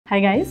Hi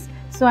guys,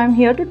 so I'm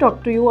here to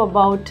talk to you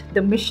about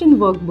the Mission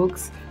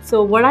Workbooks.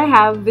 So what I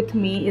have with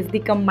me is the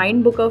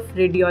combined book of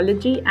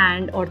Radiology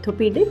and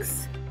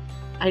Orthopaedics.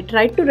 I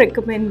tried to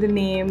recommend the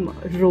name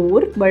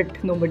Roar,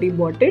 but nobody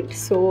bought it.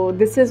 So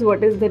this is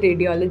what is the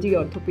Radiology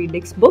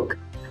Orthopaedics book.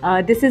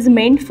 This is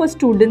meant for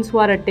students who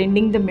are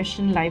attending the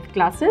Mission live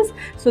classes.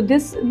 So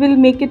this will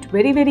make it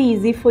very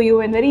easy for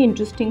you and very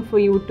interesting for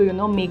you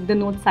to make the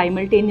notes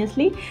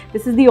simultaneously.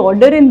 This is the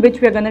order in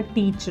which we are going to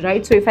teach,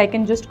 right? So if I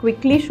can just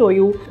quickly show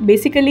you,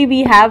 basically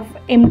we have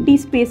empty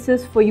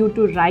spaces for you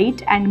to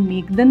write and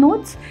make the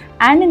notes,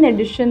 and in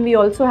addition we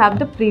also have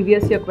the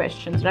previous year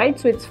questions, right?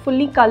 So it's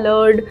fully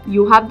colored.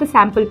 You have the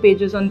sample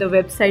pages on the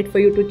website for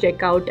you to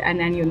check out and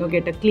then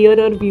get a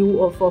clearer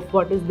view of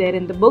what is there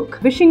in the book.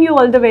 Wishing you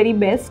all the very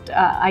best.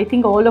 I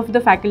think all of the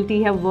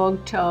faculty have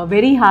worked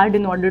very hard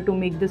in order to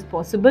make this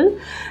possible,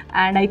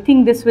 and I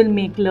think this will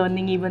make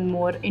learning even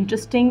more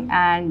interesting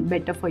and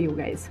better for you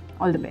guys.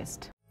 All the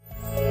best.